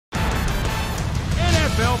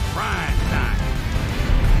NFL Primetime.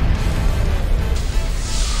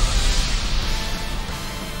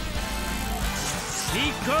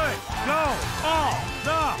 He could go all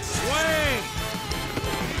the way.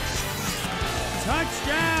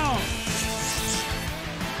 Touchdown.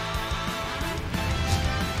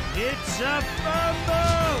 It's a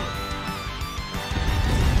fumble.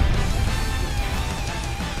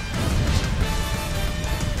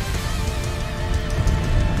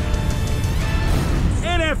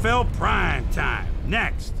 NFL Primetime.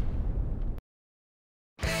 Next.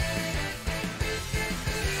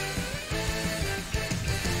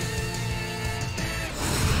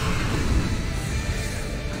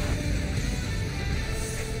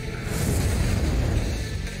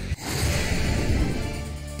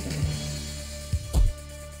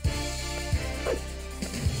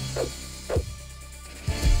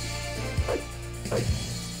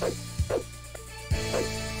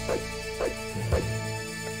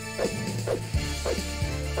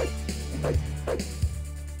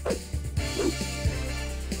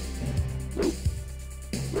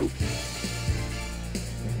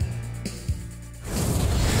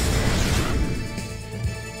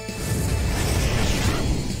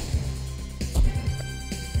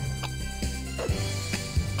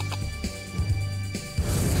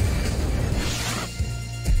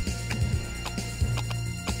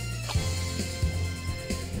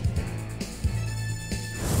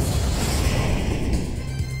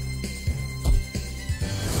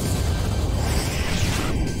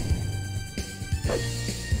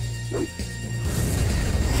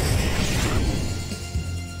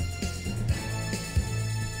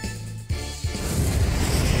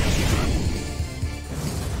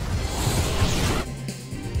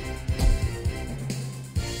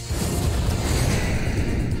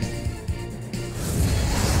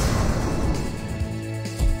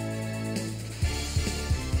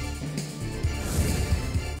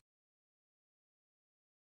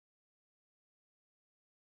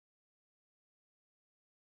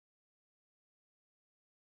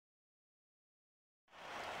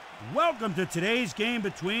 Welcome to today's game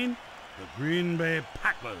between the Green Bay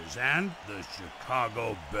Packers and the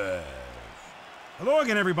Chicago Bears. Hello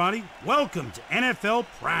again, everybody. Welcome to NFL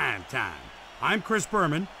Primetime. I'm Chris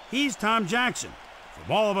Berman. He's Tom Jackson.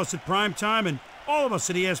 From all of us at Primetime and all of us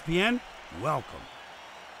at ESPN, welcome.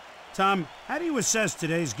 Tom, how do you assess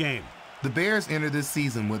today's game? The Bears enter this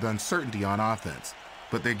season with uncertainty on offense,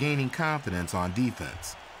 but they're gaining confidence on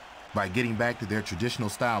defense. By getting back to their traditional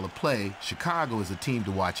style of play, Chicago is a team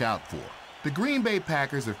to watch out for. The Green Bay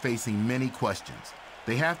Packers are facing many questions.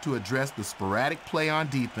 They have to address the sporadic play on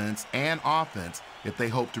defense and offense if they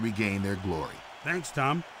hope to regain their glory. Thanks,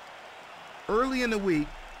 Tom. Early in the week,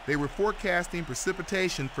 they were forecasting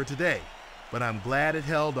precipitation for today, but I'm glad it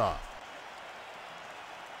held off.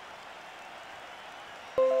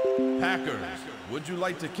 Packers, would you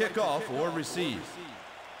like to kick off or receive?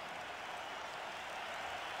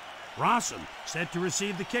 Rossum set to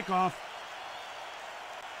receive the kickoff.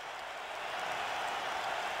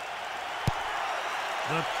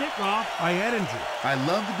 The kickoff by Edinger. I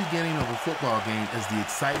love the beginning of a football game as the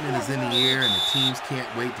excitement is in the air and the teams can't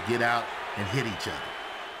wait to get out and hit each other.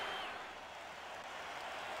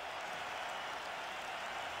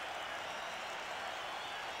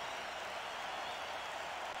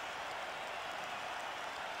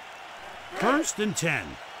 First and 10.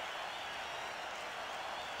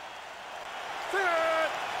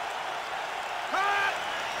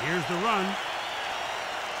 Here's the run.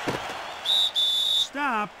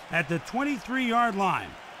 Stopped at the 23-yard line.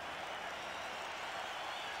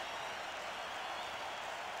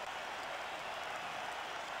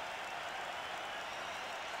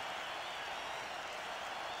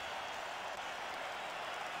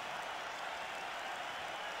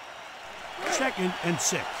 Second and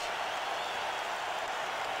 6.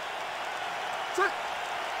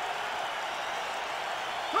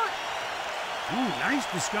 Ooh, nice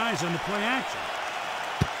disguise on the play action.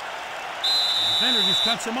 The defender just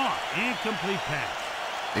cuts him off. Incomplete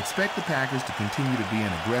pass. Expect the Packers to continue to be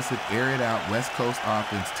an aggressive, air-it-out West Coast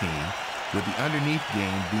offense team, with the underneath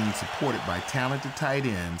game being supported by talented tight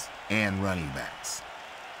ends and running backs.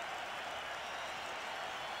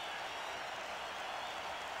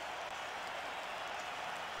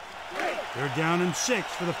 They're down in 6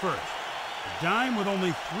 for the first. A dime with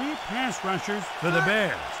only 3 pass rushers for the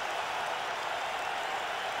Bears.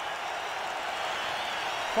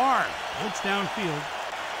 Favre looks downfield.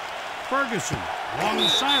 Ferguson along the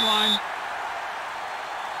sideline.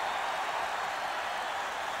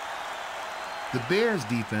 The Bears'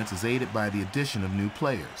 defense is aided by the addition of new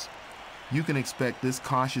players. You can expect this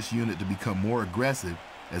cautious unit to become more aggressive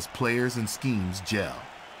as players and schemes gel.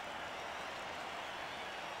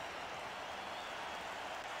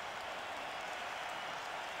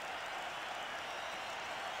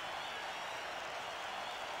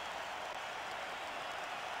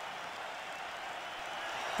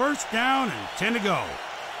 First down and 10 to go.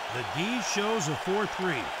 The D shows a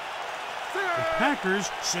 4-3. The Packers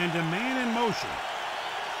send a man in motion.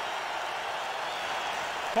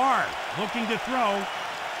 Bar looking to throw.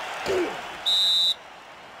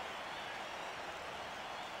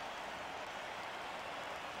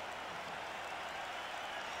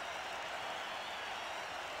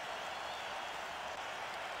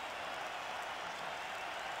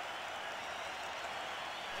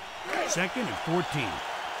 Second and 14.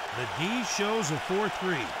 The D shows a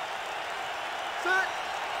 4-3.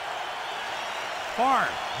 Bar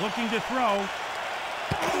looking to throw.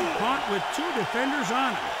 Caught with two defenders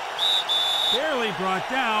on him. Barely brought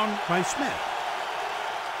down by Smith.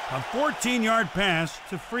 A 14-yard pass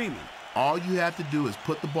to Freeman. All you have to do is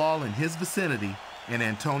put the ball in his vicinity, and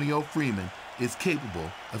Antonio Freeman is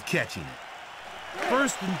capable of catching it.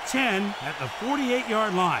 First and 10 at the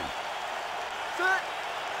 48-yard line.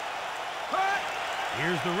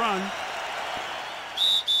 Here's the run.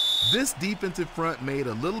 This defensive front made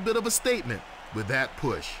a little bit of a statement with that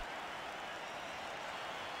push.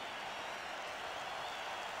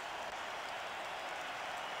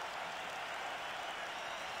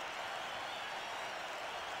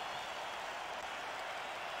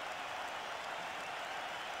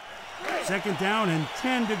 Second down and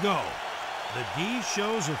 10 to go. The D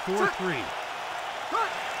shows a 4-3.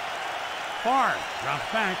 Barr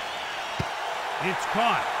drops back. It's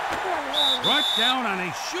caught. Brought down on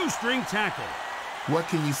a shoestring tackle. What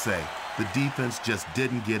can you say? The defense just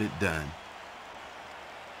didn't get it done.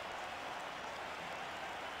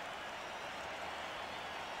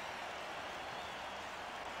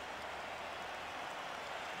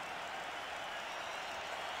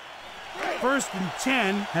 First and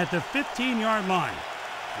 10 at the 15-yard line.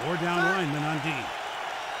 4 down linemen on D.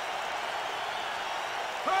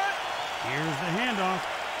 Here's the handoff.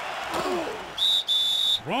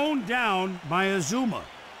 Thrown down by Azuma.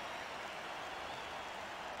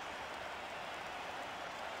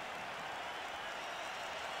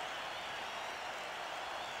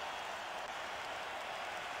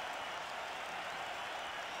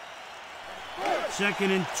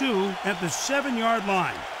 Second and 2 at the 7-yard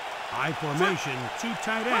line. High formation, 2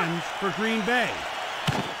 tight ends for Green Bay.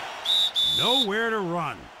 Nowhere to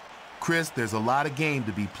run. Chris, there's a lot of game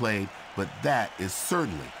to be played, but that is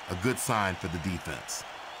certainly a good sign for the defense.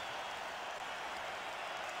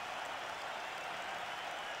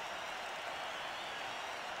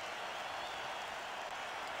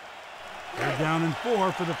 They're down and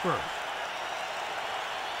 4 for the first.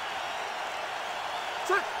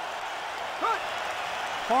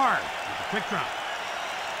 Hard with a quick drop.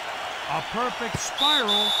 A perfect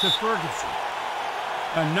spiral to Ferguson.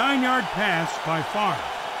 A 9-yard pass by Favre.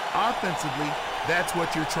 Offensively, that's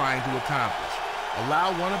what you're trying to accomplish.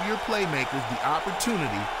 Allow one of your playmakers the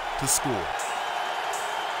opportunity to score.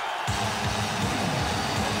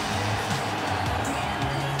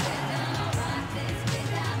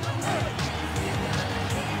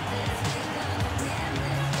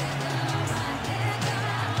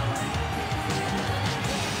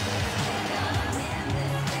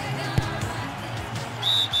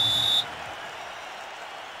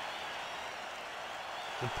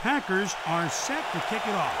 The Packers are set to kick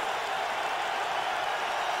it off.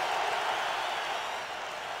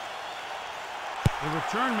 The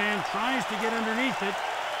return man tries to get underneath it.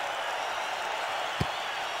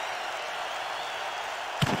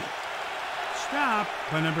 Stopped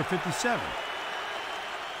by number 57.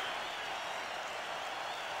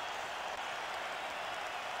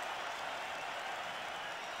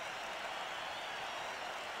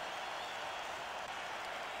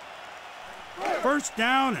 First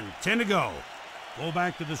down and 10 to go.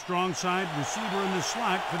 Fullback to the strong side, receiver in the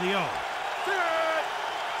slot for the O.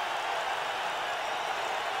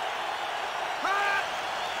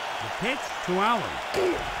 The pitch to Allen.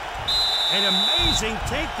 An amazing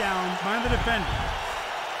takedown by the defender.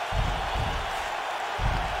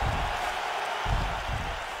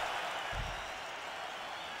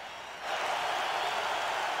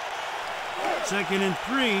 Second and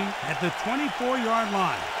 3 at the 24-yard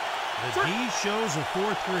line. The D shows a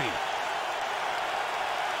 4-3.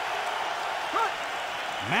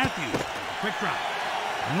 Matthews with a quick drop.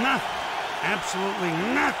 Nothing. Absolutely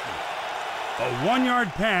nothing. A 1-yard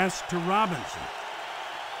pass to Robinson.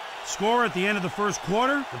 Score at the end of the first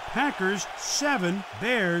quarter, the Packers 7,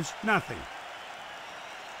 Bears nothing.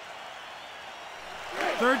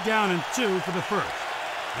 3rd down and 2 for the first.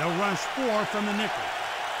 They'll rush 4 from the nickel.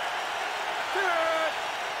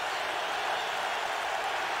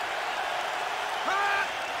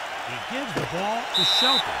 He gives the ball to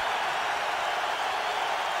Shelton.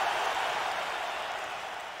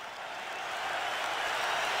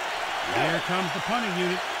 Here comes the punting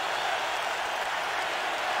unit.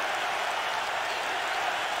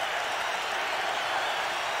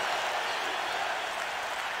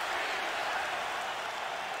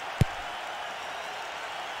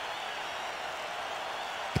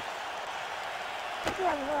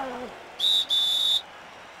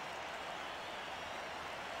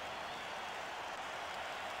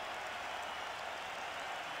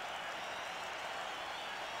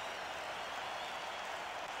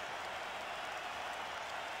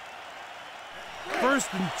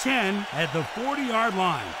 First and 10 at the 40-yard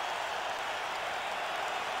line.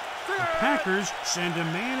 The Packers send a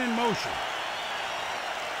man in motion.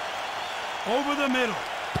 Over the middle.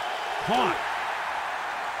 Caught.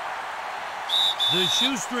 The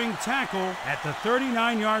shoestring tackle at the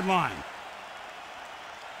 39-yard line.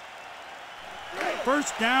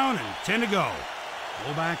 First down and 10 to go.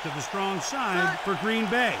 Go back to the strong side for Green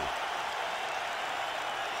Bay.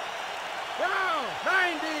 Down,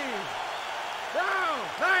 90. Down,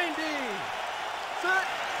 90. Set.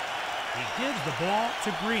 He gives the ball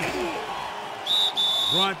to Green.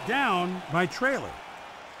 Brought down by Traylor.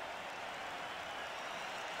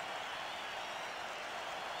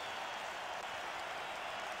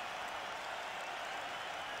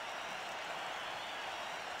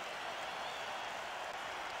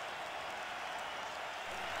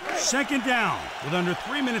 Second down with under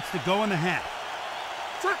 3 minutes to go in the half.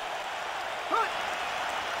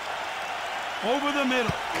 Over the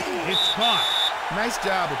middle. It's caught. Nice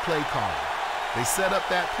job of play calling. They set up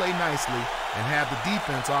that play nicely and have the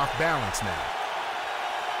defense off balance now.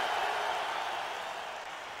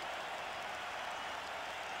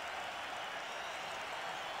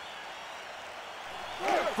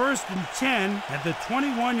 First and 10 at the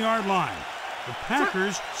 21-yard line. The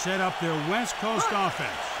Packers set up their West Coast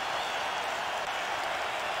offense.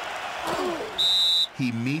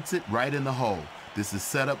 He meets it right in the hole. This is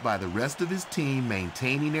set up by the rest of his team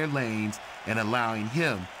maintaining their lanes and allowing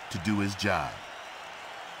him to do his job.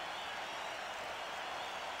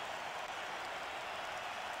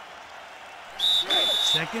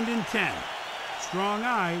 Second and 10. Strong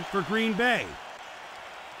eye for Green Bay.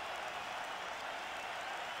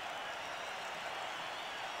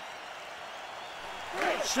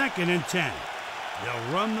 Second and 10.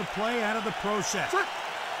 They'll run the play out of the pro set.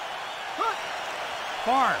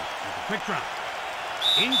 𝗲𝗏 with a quick drop.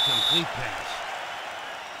 Incomplete pass.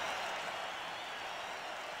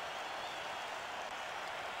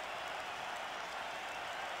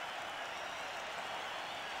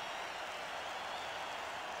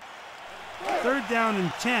 Third down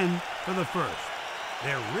and 10 for the first.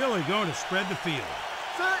 They're really going to spread the field.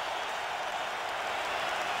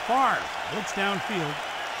 𝗲𝗏 looks downfield.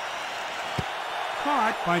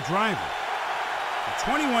 Caught by Driver. A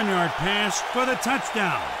 21-yard pass for the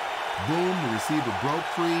touchdown. Boom, the receiver broke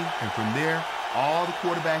free, and from there, all the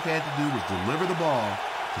quarterback had to do was deliver the ball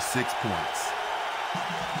for 6 points.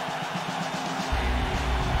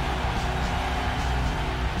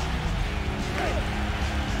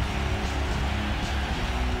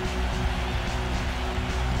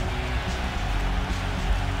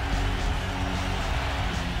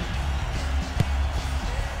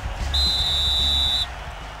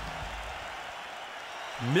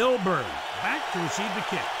 Milburn back to receive the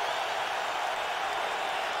kick.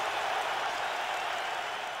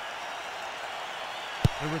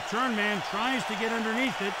 The return man tries to get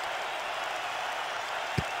underneath it.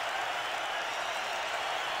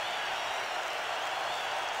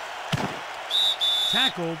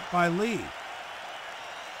 Tackled by Lee.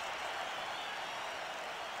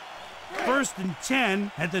 First and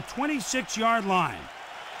 10 at the 26-yard line.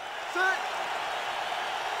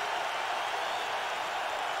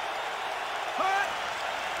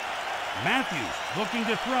 Matthews looking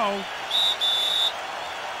to throw.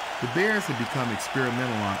 The Bears have become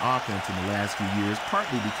experimental on offense in the last few years,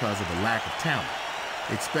 partly because of a lack of talent.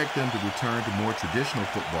 Expect them to return to more traditional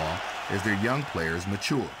football as their young players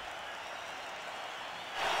mature.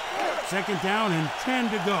 Second down and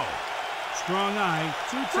 10 to go. Strong eye,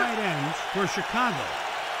 2 tight ends for Chicago.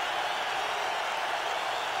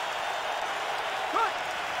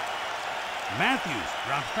 Matthews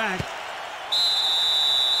drops back.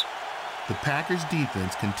 The Packers'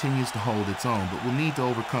 defense continues to hold its own, but will need to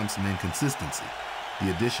overcome some inconsistency.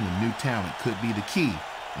 The addition of new talent could be the key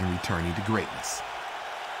in returning to greatness.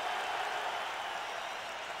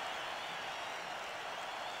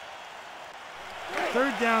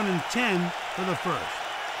 3rd down and 10 for the first.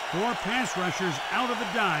 4 pass rushers out of the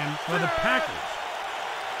dime for the Packers.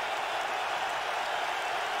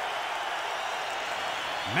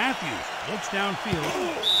 Matthews looks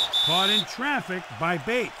downfield, caught in traffic by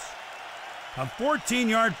Bates. A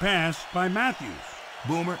 14-yard pass by Matthews.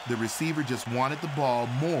 Boomer, the receiver just wanted the ball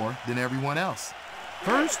more than everyone else.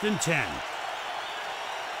 1st and 10.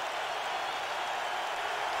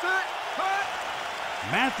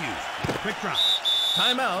 Matthews, quick drop.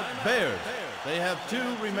 Timeout, Bears. They have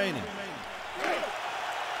 2 remaining.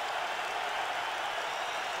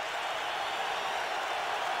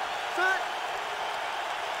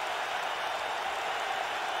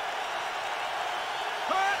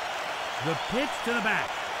 The pitch to the back.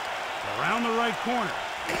 Around the right corner.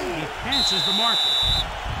 He passes the marker.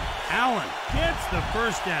 Allen gets the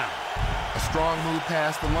 1st down. A strong move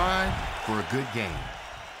past the line for a good gain.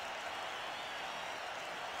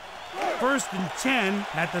 1st and 10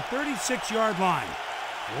 at the 36-yard line.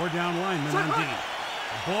 4 down linemen on D.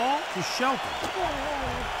 Ball to Shelton.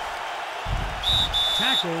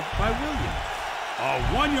 Tackled by Williams. A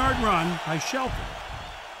 1-yard run by Shelton.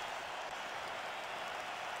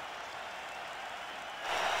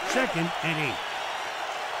 2nd and 8.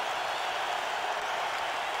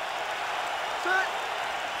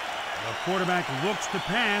 The quarterback looks to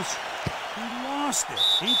pass. He lost it.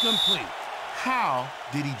 Incomplete. How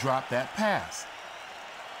did he drop that pass?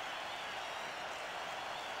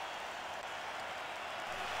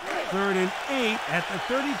 3rd and 8 at the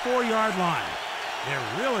 34-yard line. They're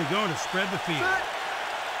really going to spread the field.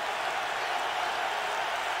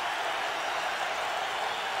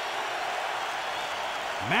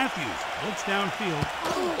 Matthews looks downfield.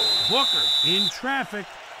 Booker in traffic.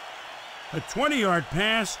 A 20-yard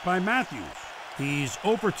pass by Matthews. He's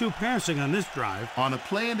 0 for 2 passing on this drive. On a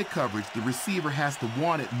play into coverage, the receiver has to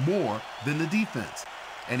want it more than the defense,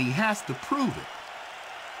 and he has to prove it.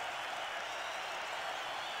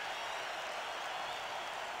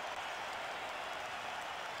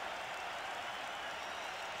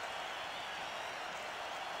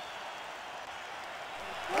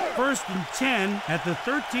 First and 10 at the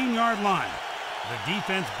 13-yard line. The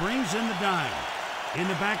defense brings in the dime. In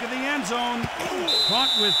the back of the end zone, caught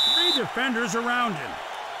with 3 defenders around him.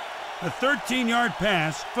 A 13-yard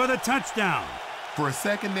pass for the touchdown. For a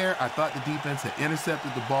second there, I thought the defense had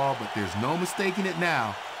intercepted the ball, but there's no mistaking it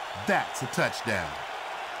now. That's a touchdown.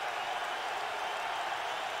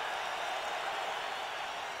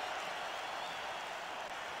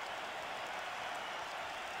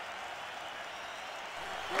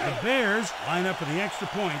 The Bears line up for the extra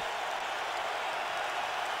point.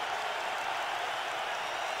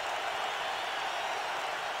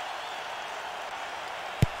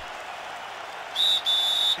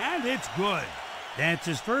 And it's good. That's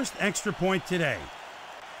his first extra point today.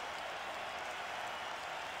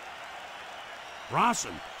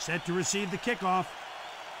 Rawson set to receive the kickoff.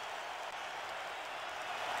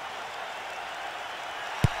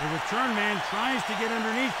 The return man tries to get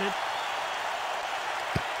underneath it.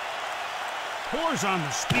 Pours on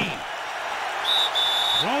the speed.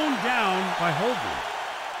 Thrown down by Holden.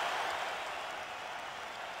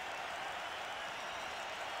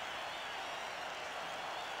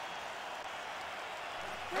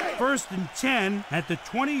 First and 10 at the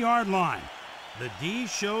 20-yard line. The D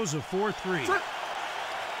shows a 4-3. The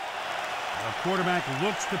quarterback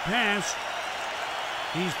looks to pass.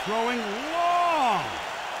 He's throwing long.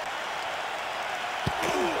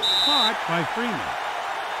 Caught by Freeman.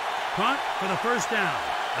 Caught for the 1st down.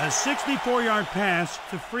 A 64-yard pass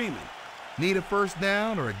to Freeman. Need a 1st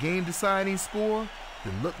down or a game-deciding score?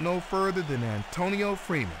 Then look no further than Antonio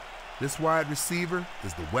Freeman. This wide receiver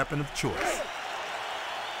is the weapon of choice.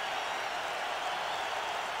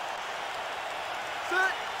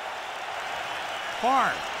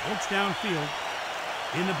 Favre looks downfield.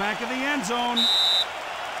 In the back of the end zone.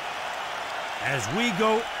 As we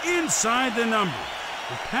go inside the numbers.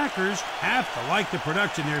 The Packers have to like the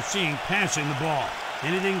production they're seeing passing the ball.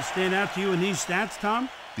 Anything stand out to you in these stats, Tom?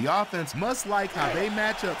 The offense must like how they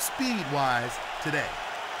match up speed-wise today.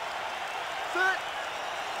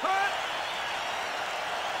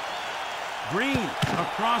 Green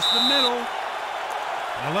across the middle.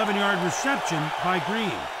 An 11-yard reception by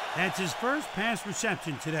Green. That's his first pass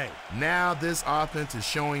reception today. Now this offense is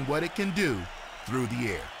showing what it can do through the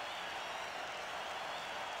air.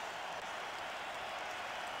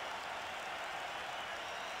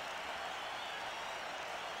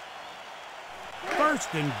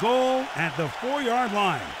 First and goal at the 4-yard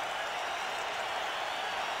line.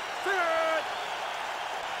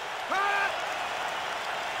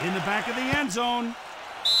 In the back of the end zone.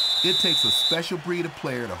 It takes a special breed of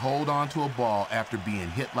player to hold on to a ball after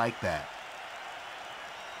being hit like that.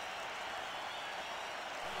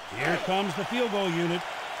 Here comes the field goal unit.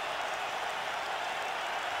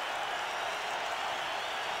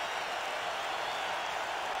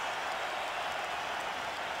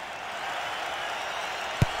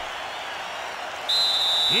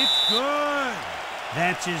 It's good.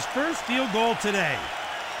 That's his first field goal today.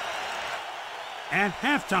 At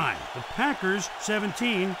halftime, the Packers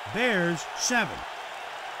 17, Bears 7.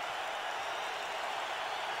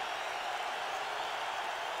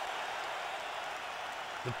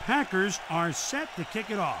 The Packers are set to kick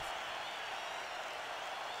it off.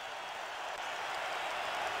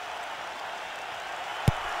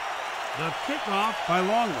 The kickoff by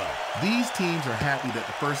Longwell. These teams are happy that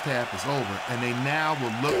the first half is over, and they now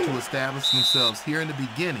will look to establish themselves here in the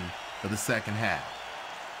beginning of the second half.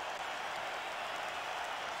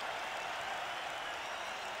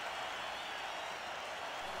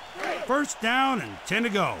 First down and 10 to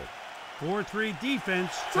go. 4-3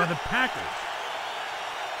 defense for the Packers.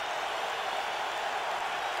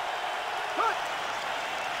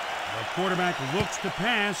 The quarterback looks to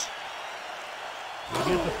pass. He'll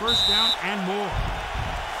get the first down and more.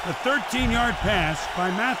 The 13-yard pass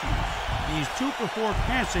by Matthews. He's 2 for 4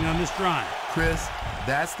 passing on this drive. Chris,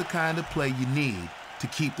 that's the kind of play you need to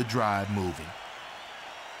keep the drive moving.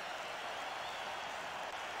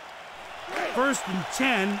 First and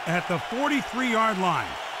 10 at the 43-yard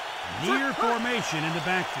line. Near formation in the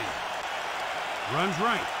backfield. Runs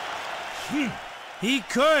right. He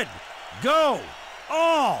could go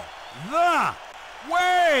all the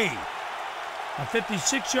way. A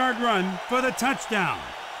 56-yard run for the touchdown.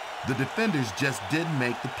 The defenders just didn't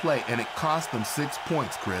make the play, and it cost them 6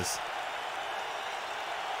 points, Chris.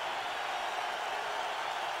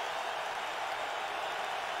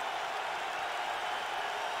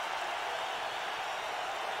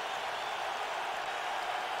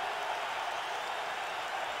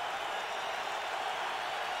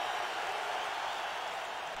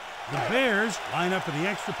 The Bears line up for the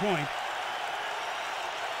extra point.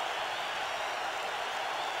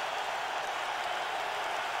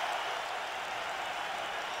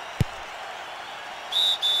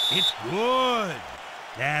 It's good.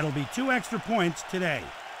 That'll be 2 extra points today.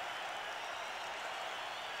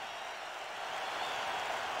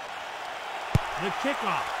 The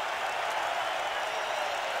kickoff.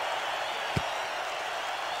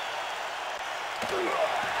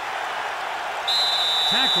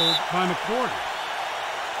 Tackled by McCourty.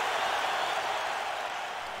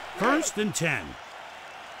 First and 10.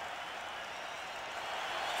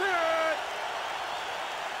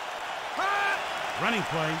 Running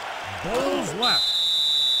play, Bowles left.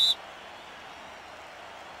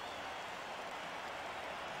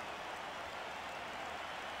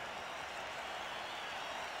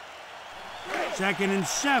 Second and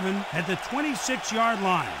 7 at the 26-yard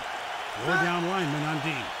line. 4 down linemen on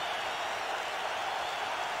D.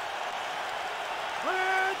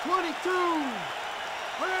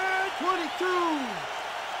 22.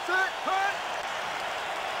 Set, hut.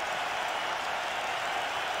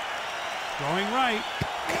 Going right.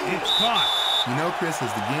 It's caught. You know, Chris,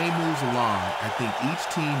 as the game moves along, I think each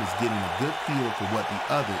team is getting a good feel for what the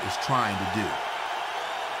other is trying to do.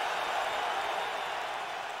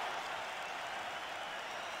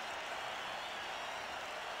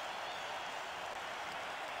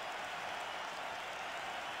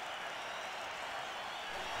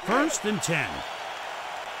 First and 10.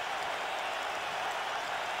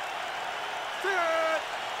 The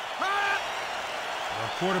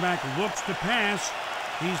quarterback looks to pass.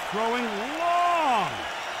 He's throwing long.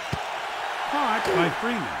 Caught by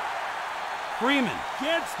Freeman. Freeman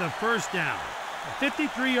gets the first down. A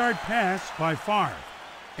 53-yard pass by Favre.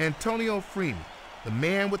 Antonio Freeman, the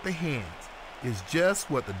man with the hands, is just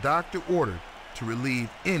what the doctor ordered to relieve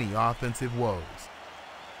any offensive woes.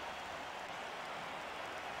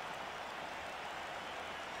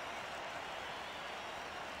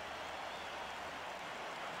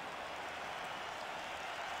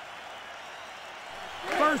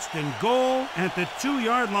 First and goal at the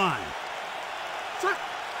 2-yard line. The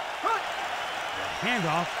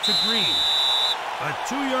handoff to Green. A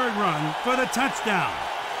 2-yard run for the touchdown.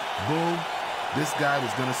 Boom. This guy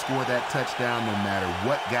was going to score that touchdown no matter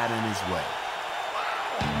what got in his way.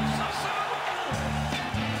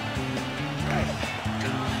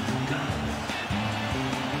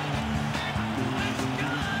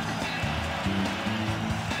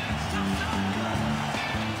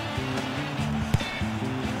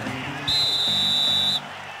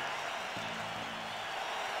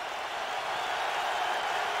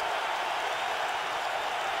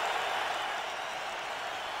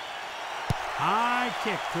 high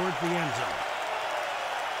kick towards the end zone.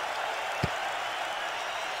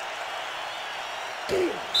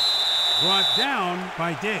 Brought down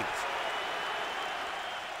by Diggs.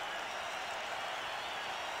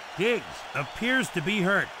 Diggs appears to be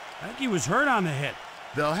hurt. I think he was hurt on the hit.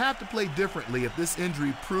 They'll have to play differently if this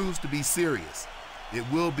injury proves to be serious. It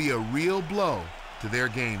will be a real blow to their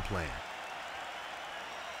game plan.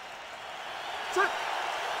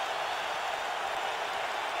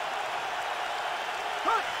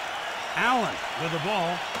 Allen with the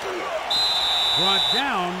ball. Brought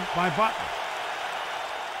down by Butler.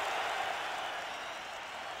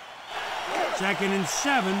 2nd and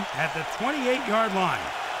 7 at the 28-yard line.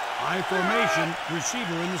 High formation,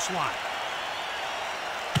 receiver in the slot.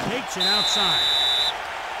 Takes it outside.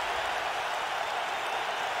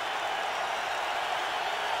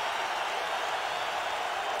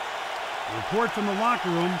 Report from the locker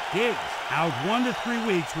room, Diggs out 1 to 3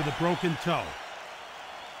 weeks with a broken toe.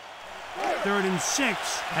 3rd and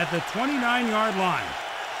 6 at the 29-yard line.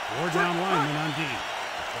 4 down linemen on D.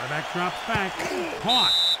 The quarterback drops back.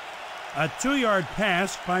 Caught. A 2-yard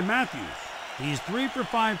pass by Matthews. He's 3 for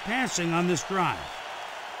 5 passing on this drive.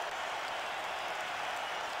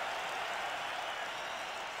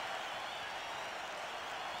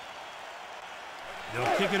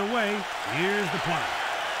 They'll kick it away. Here's the punter.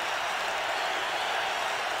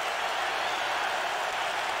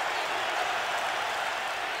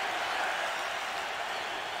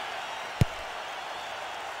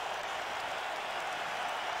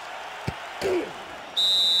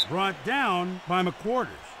 Brought down by McQuarters.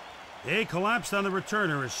 They collapsed on the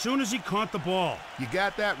returner as soon as he caught the ball. You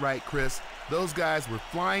got that right, Chris. Those guys were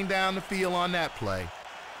flying down the field on that play.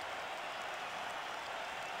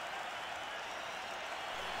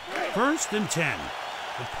 1st and 10.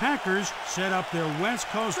 The Packers set up their West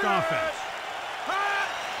Coast offense.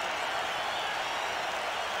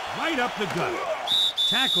 Right up the gut.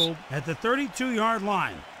 Tackled at the 32-yard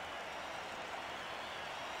line.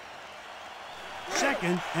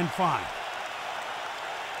 2nd and 5.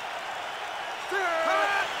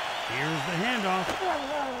 Here's the handoff.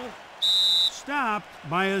 Stopped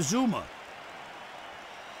by Azuma.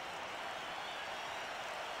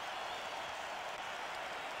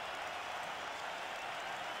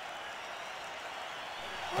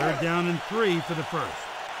 Third down and 3 for the first.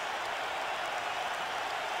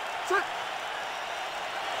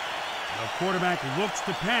 The quarterback looks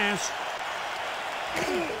to pass.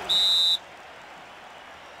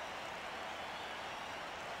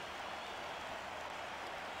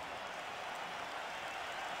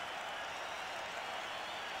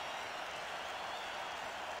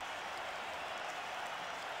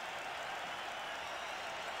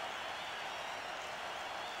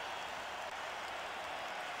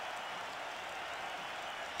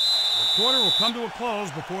 Quarter will come to a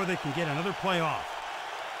close before they can get another play off.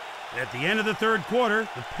 At the end of the 3rd quarter,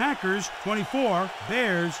 the Packers 24,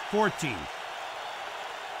 Bears 14.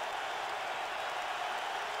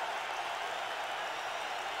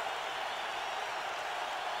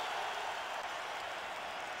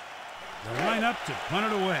 They'll line up to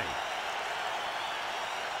punt it away.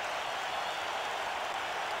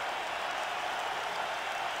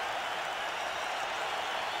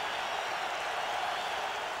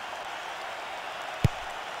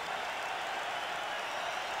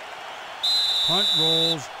 Punt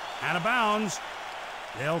rolls out of bounds.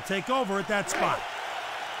 They'll take over at that spot.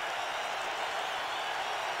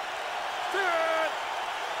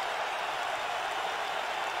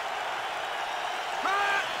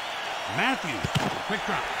 Matthews, quick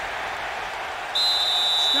drop.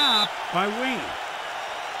 Stopped by Wayne.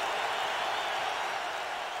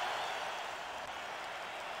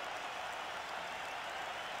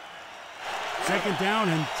 Second down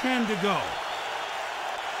and 10 to go.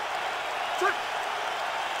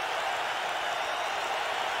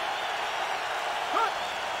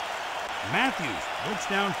 Matthews looks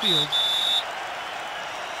downfield.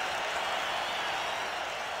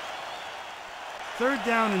 Third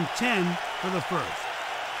down and 10 for the first.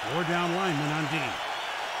 4 down linemen on D.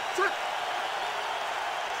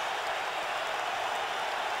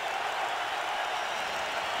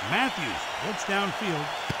 Matthews looks downfield.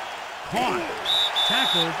 Caught.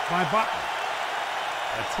 Tackled by Butler.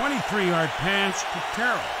 A 23-yard pass to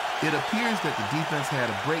Terrell. It appears that the defense had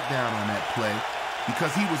a breakdown on that play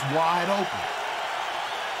because he was wide open.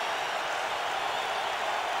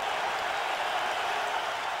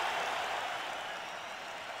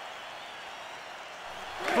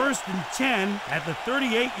 First and 10 at the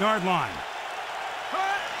 38-yard line.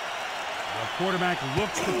 The quarterback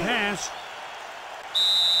looks to pass.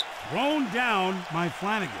 Thrown down by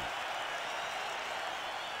Flanagan.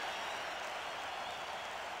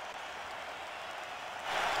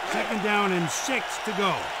 2nd down and 6 to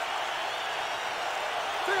go.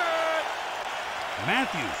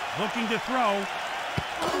 Matthews looking to throw.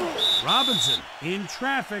 Robinson in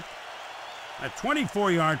traffic. A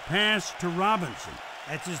 24-yard pass to Robinson.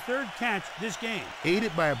 That's his 3rd catch this game.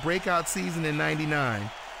 Aided by a breakout season in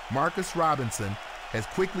 '99, Marcus Robinson has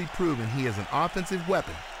quickly proven he is an offensive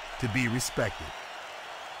weapon to be respected.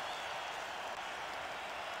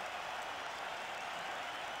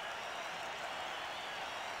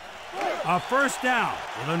 A 1st down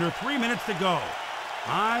with under 3 minutes to go.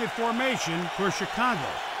 High formation for Chicago.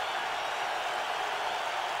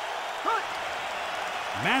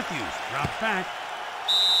 Matthews drops back.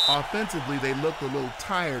 Offensively, they looked a little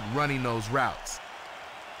tired running those routes.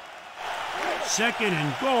 2nd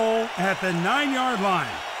and goal at the 9-yard line.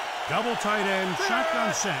 Double tight end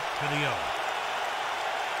shotgun set for the O.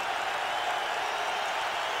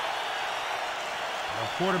 The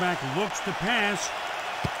quarterback looks to pass.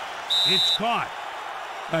 It's caught.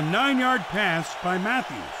 A 9-yard pass by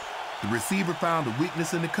Matthews. The receiver found a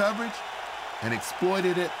weakness in the coverage and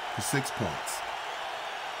exploited it for 6 points.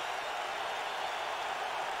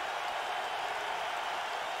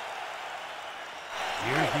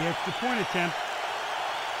 Here's the extra point attempt.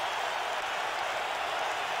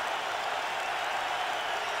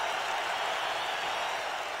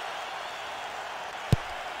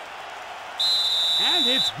 And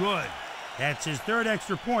it's good. That's his 3rd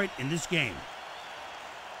extra point in this game.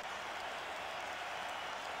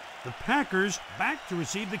 The Packers back to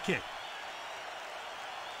receive the kick.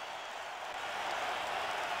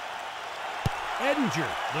 Edinger,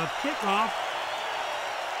 the kickoff.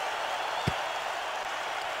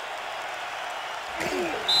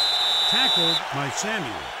 Tackled by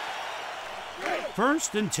Samuel.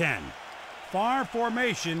 1st and 10. Far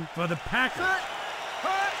formation for the Packers.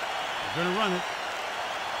 They're going to run it.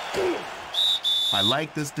 I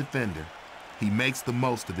like this defender. He makes the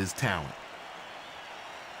most of his talent.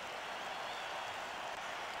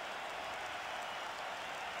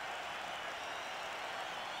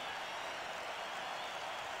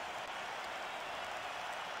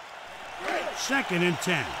 Second and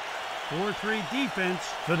 10. 4-3 defense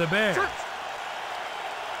for the Bears.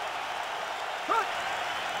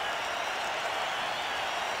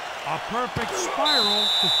 A perfect spiral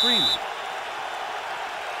to Freeman.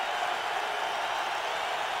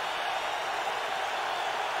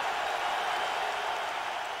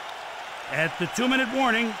 At the 2-minute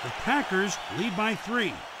warning, the Packers lead by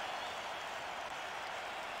 3.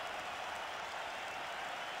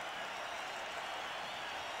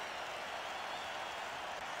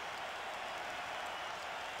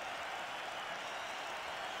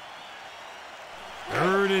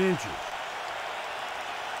 Third and inches.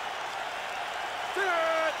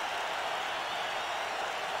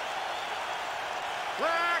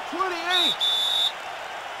 Flag 28.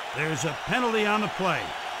 There's a penalty on the play.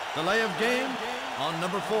 Delay of game on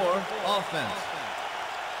number 4, offense.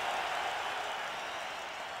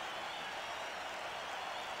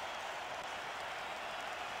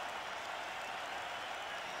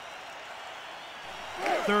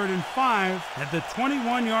 Third and 5 at the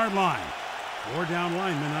 21-yard line. 4 down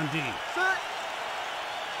linemen on D.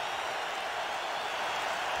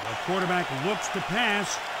 The quarterback looks to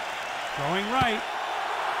pass. Throwing right.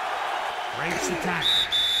 Breaks the tackle.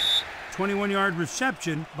 21-yard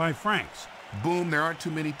reception by Franks. Boom, there aren't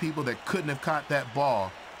too many people that couldn't have caught that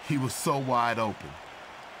ball. He was so wide open.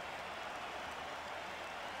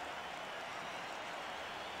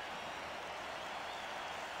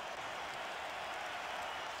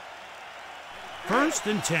 First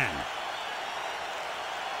and 10.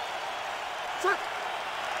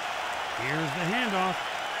 Here's the handoff.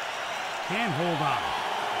 Can't hold on.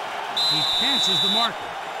 He passes the marker.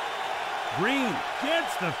 Green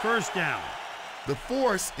gets the first down. The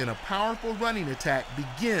force in a powerful running attack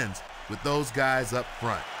begins with those guys up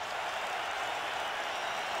front.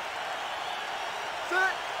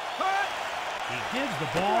 He gives the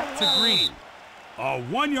ball to Green. A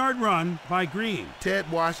 1-yard run by Green. Ted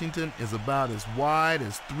Washington is about as wide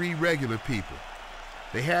as 3 regular people.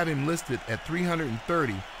 They have him listed at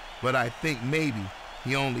 330, but I think maybe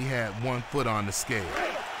he only had 1 foot on the scale.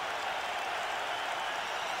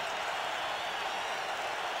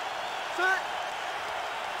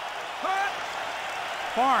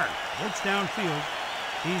 Favre looks downfield.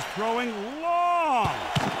 He's throwing long.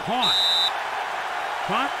 Caught.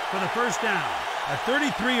 Caught for the first down. A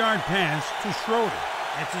 33-yard pass to Schroeder.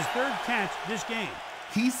 That's his 3rd catch this game.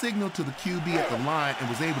 He signaled to the QB at the line and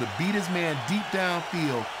was able to beat his man deep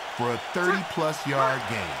downfield for a 30-plus yard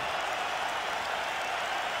gain.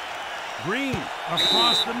 Green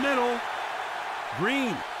across the middle.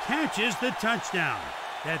 Green catches the touchdown.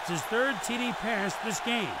 That's his third TD pass this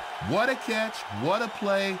game. What a catch, what a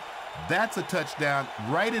play. That's a touchdown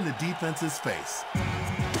right in the defense's face.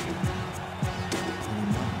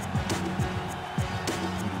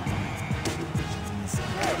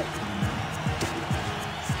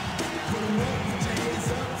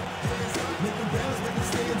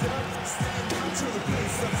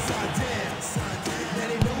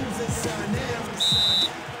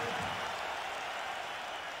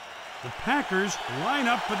 The Packers line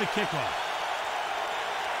up for the kickoff.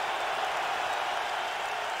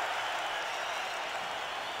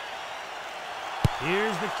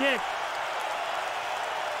 Here's the kick.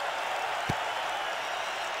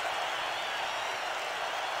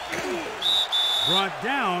 Brought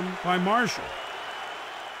down by Marshall.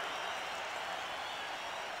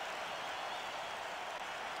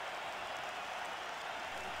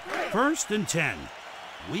 First and 10.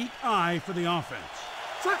 Weak eye for the offense.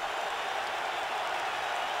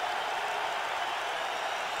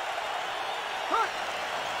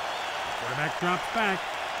 Quarterback drops back.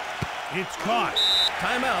 It's caught.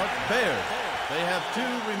 Timeout, Bears. They have 2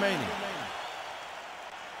 remaining.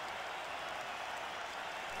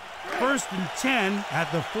 First and 10 at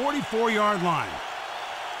the 44-yard line.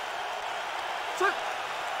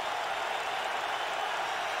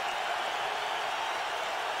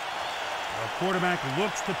 The quarterback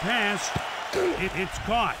looks to pass. It's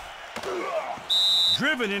caught.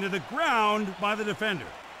 Driven into the ground by the defender.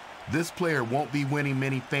 This player won't be winning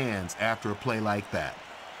many fans after a play like that.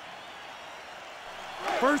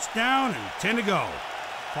 First down and 10 to go.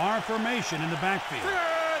 Far formation in the backfield.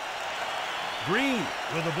 Green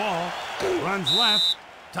with the ball. Runs left.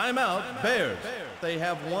 Timeout, Bears. They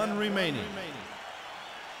have 1 remaining.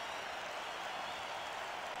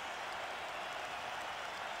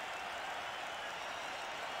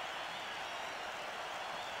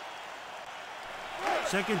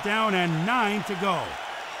 Second down and 9 to go.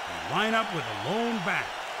 They line up with a lone back.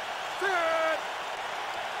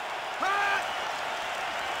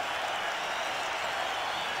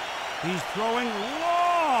 He's throwing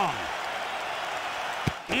long.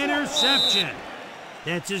 Interception.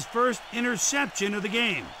 That's his first interception of the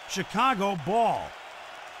game. Chicago ball.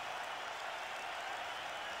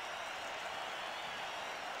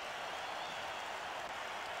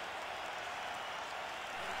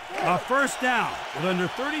 A first down with under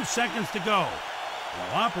 30 seconds to go.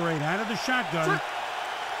 They'll operate out of the shotgun.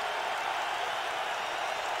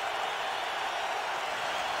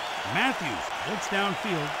 Matthews looks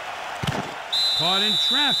downfield. Caught in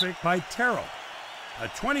traffic by Terrell. A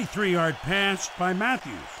 23-yard pass by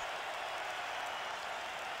Matthews.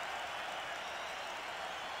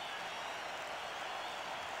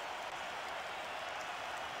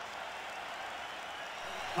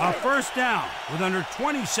 A first down with under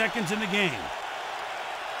 20 seconds in the game.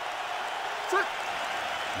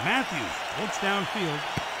 Matthews looks downfield.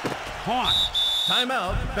 Caught.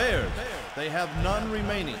 Timeout, Bears. They have none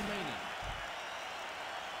remaining.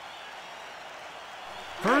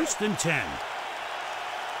 First and 10.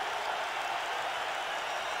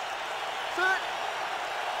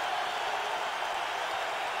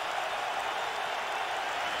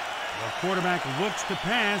 The quarterback looks to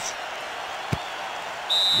pass.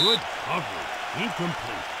 Good coverage.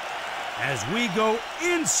 Incomplete. As we go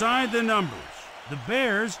inside the numbers, the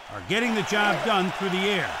Bears are getting the job done through the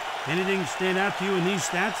air. Anything stand out to you in these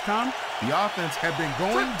stats, Tom? The offense have been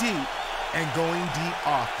going deep and going deep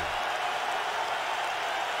often.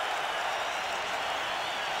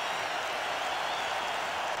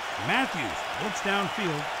 Matthews looks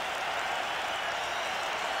downfield.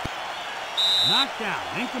 Knocked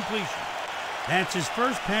down. Incompletion. That's his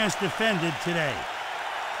first pass defended today.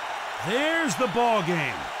 There's the ball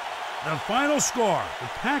game. The final score, the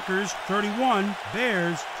Packers 31,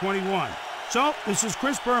 Bears 21. So, this is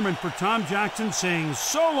Chris Berman for Tom Jackson saying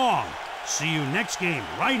so long. See you next game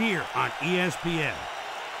right here on ESPN.